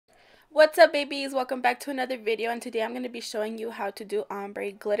What's up, babies? Welcome back to another video, and today I'm going to be showing you how to do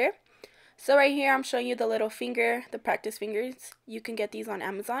ombre glitter. So right here I'm showing you the little finger, the practice fingers. You can get these on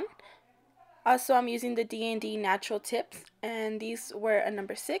Amazon. Also, I'm using the D&D natural tips, and these were a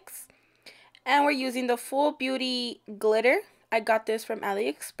number 6. And we're using the Full Beauty glitter. I got this from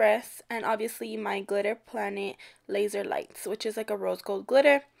AliExpress, and obviously my Glitter Planet laser lights, which is like a rose gold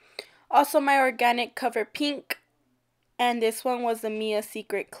glitter. Also my organic cover pink. And this one was the Mia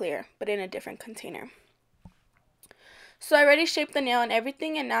Secret Clear, but in a different container. So I already shaped the nail and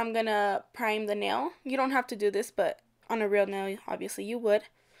everything, and now I'm going to prime the nail. You don't have to do this, but on a real nail, obviously you would.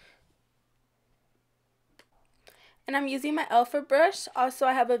 And I'm using my Alpha brush. Also,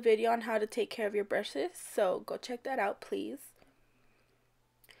 I have a video on how to take care of your brushes, so go check that out, please.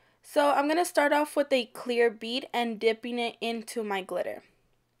 So I'm going to start off with a clear bead and dipping it into my glitter.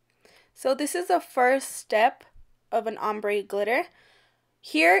 So this is the first step of an ombre glitter.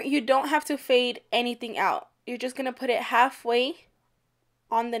 Here, you don't have to fade anything out. You're just going to put it halfway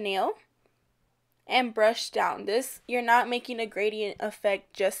on the nail and brush down. This, you're not making a gradient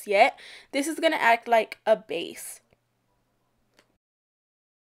effect just yet. This is going to act like a base.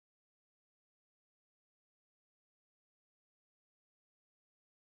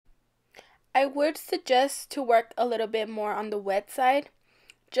 I would suggest to work a little bit more on the wet side.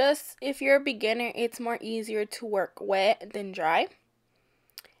 Just if you're a beginner, it's more easier to work wet than dry.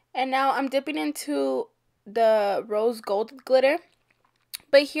 And now I'm dipping into the rose gold glitter.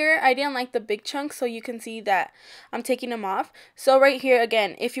 But here, I didn't like the big chunks, so you can see that I'm taking them off. So right here,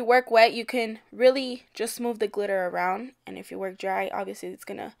 again, if you work wet, you can really just move the glitter around. And if you work dry, obviously it's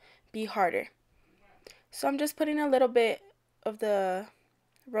going to be harder. So I'm just putting a little bit of the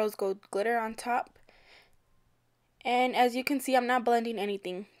rose gold glitter on top. And as you can see, I'm not blending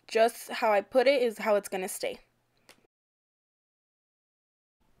anything. Just how I put it is how it's going to stay.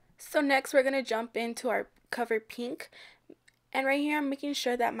 So next, we're going to jump into our cover pink. And right here, I'm making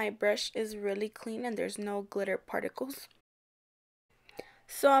sure that my brush is really clean and there's no glitter particles.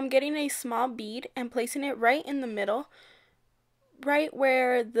 So I'm getting a small bead and placing it right in the middle, right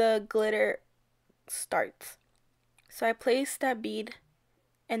where the glitter starts. So I place that bead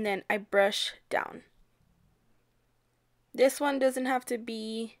and then I brush down. This one doesn't have to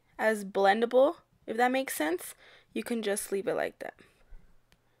be as blendable, if that makes sense. You can just leave it like that.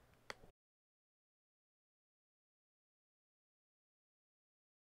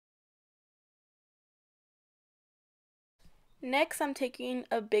 Next, I'm taking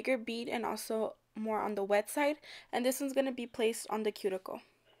a bigger bead and also more on the wet side, and this one's going to be placed on the cuticle.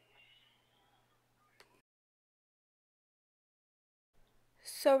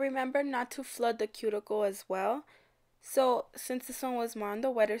 So remember not to flood the cuticle as well. So since this one was more on the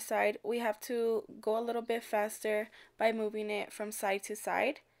wetter side, we have to go a little bit faster by moving it from side to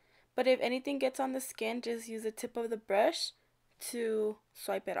side. But if anything gets on the skin, just use the tip of the brush to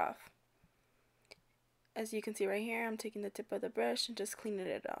swipe it off. As you can see right here, I'm taking the tip of the brush and just cleaning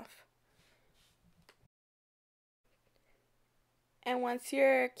it off. And once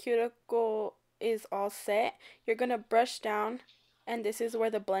your cuticle is all set, you're going to brush down, and this is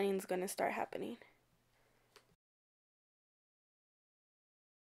where the blending is going to start happening.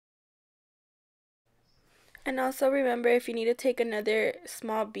 And also remember, if you need to take another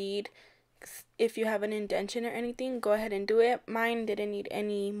small bead, if you have an indentation or anything, go ahead and do it. Mine didn't need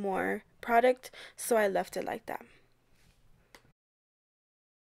any more product, so I left it like that.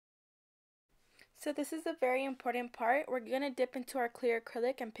 So this is a very important part. We're going to dip into our clear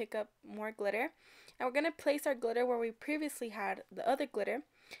acrylic and pick up more glitter. And we're going to place our glitter where we previously had the other glitter.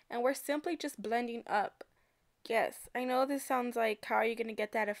 And we're simply just blending up. Yes, I know this sounds like, how are you going to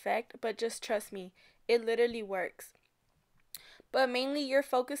get that effect? But just trust me, it literally works. But mainly you're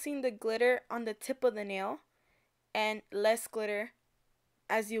focusing the glitter on the tip of the nail and less glitter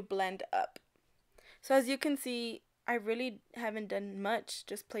as you blend up. So as you can see, I really haven't done much,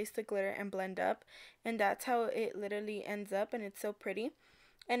 just place the glitter and blend up, and that's how it literally ends up, and it's so pretty.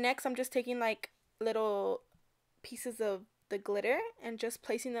 And next I'm just taking like little pieces of the glitter and just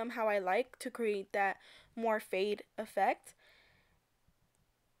placing them how I like to create that more fade effect.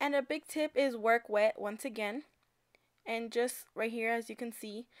 And a big tip is work wet once again. And just right here, as you can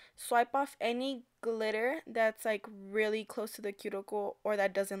see, swipe off any glitter that's like really close to the cuticle or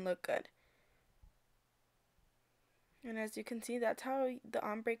that doesn't look good. And as you can see, that's how the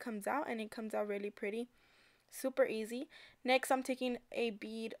ombre comes out, and it comes out really pretty. Super easy. Next, I'm taking a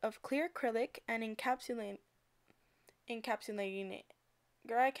bead of clear acrylic and encapsulating it.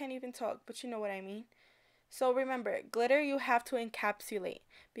 Girl, I can't even talk, but you know what I mean. So remember, glitter you have to encapsulate,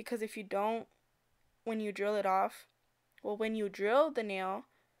 because if you don't, when you drill it off, well, when you drill the nail,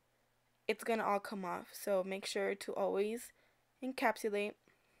 it's gonna all come off. So make sure to always encapsulate.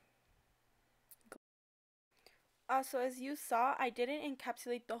 Also, as you saw, I didn't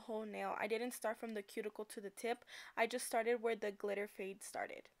encapsulate the whole nail. I didn't start from the cuticle to the tip. I just started where the glitter fade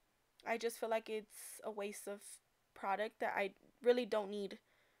started. I just feel like it's a waste of product that I really don't need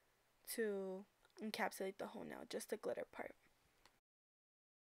to encapsulate the whole nail, just the glitter part.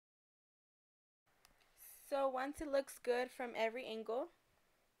 So once it looks good from every angle,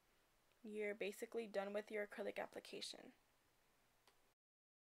 you're basically done with your acrylic application.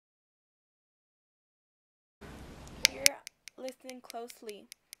 Here, listen closely.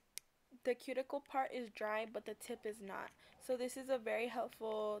 The cuticle part is dry, but the tip is not. So this is a very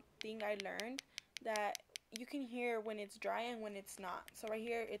helpful thing I learned, that you can hear when it's dry and when it's not. So right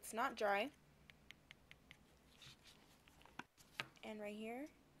here, it's not dry. And right here,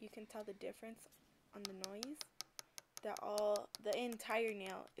 you can tell the difference on the noise, that the entire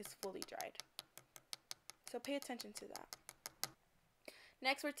nail is fully dried. So pay attention to that.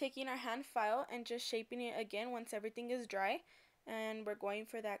 Next, we're taking our hand file and just shaping it again once everything is dry. And we're going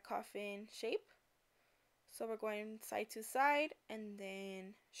for that coffin shape. So we're going side to side and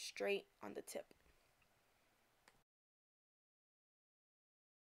then straight on the tip.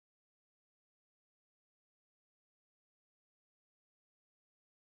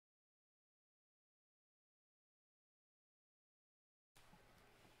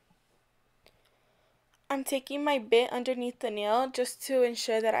 I'm taking my bit underneath the nail just to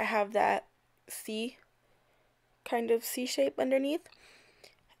ensure that I have that kind of C shape underneath.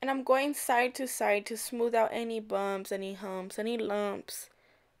 And I'm going side to side to smooth out any bumps, any humps, any lumps.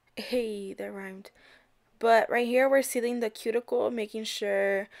 Hey, that rhymed. But right here, we're sealing the cuticle, making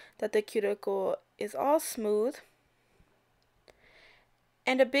sure that the cuticle is all smooth.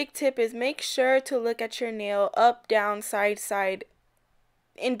 And a big tip is make sure to look at your nail up, down, side, side,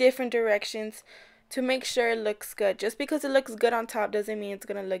 in different directions to make sure it looks good. Just because it looks good on top doesn't mean it's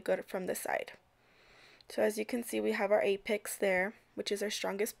going to look good from the side. So as you can see, we have our apex there, which is our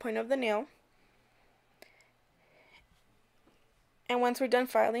strongest point of the nail. And once we're done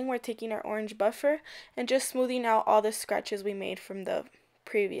filing, we're taking our orange buffer and just smoothing out all the scratches we made from the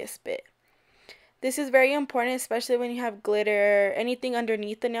previous bit. This is very important, especially when you have glitter, anything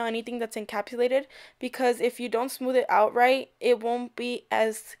underneath the nail, anything that's encapsulated, because if you don't smooth it out right, it won't be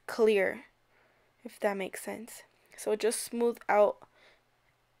as clear, if that makes sense. So just smooth out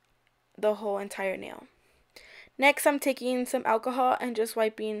the whole entire nail. Next, I'm taking some alcohol and just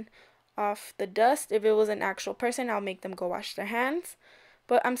wiping off the dust. If it was an actual person, I'll make them go wash their hands,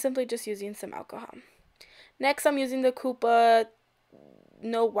 but I'm simply just using some alcohol. Next, I'm using the Koopa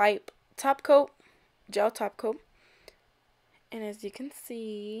No Wipe Top Coat, gel top coat. And as you can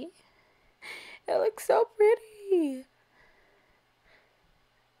see, it looks so pretty.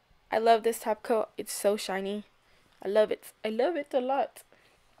 I love this top coat. It's so shiny. I love it. I love it a lot.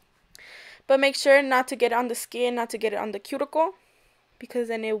 But make sure not to get it on the skin, not to get it on the cuticle, because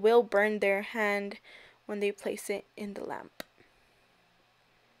then it will burn their hand when they place it in the lamp.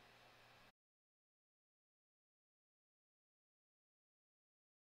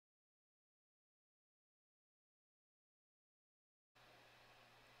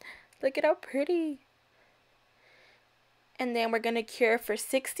 Look at how pretty. And then we're going to cure for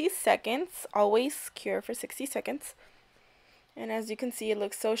 60 seconds. Always cure for 60 seconds. And as you can see, it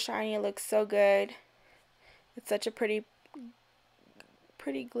looks so shiny. It looks so good. It's such a pretty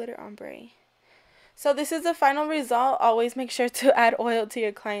glitter ombre. So this is the final result. Always make sure to add oil to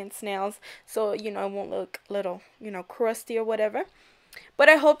your client's nails so, it won't look little, crusty or whatever. But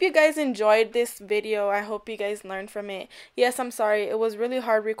I hope you guys enjoyed this video. I hope you guys learned from it. Yes, I'm sorry. It was really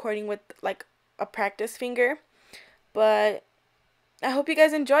hard recording with like a practice finger. But I hope you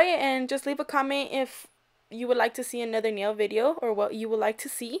guys enjoy it, and just leave a comment if you would like to see another nail video or what you would like to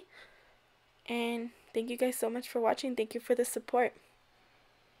see. And thank you guys so much for watching. Thank you for the support.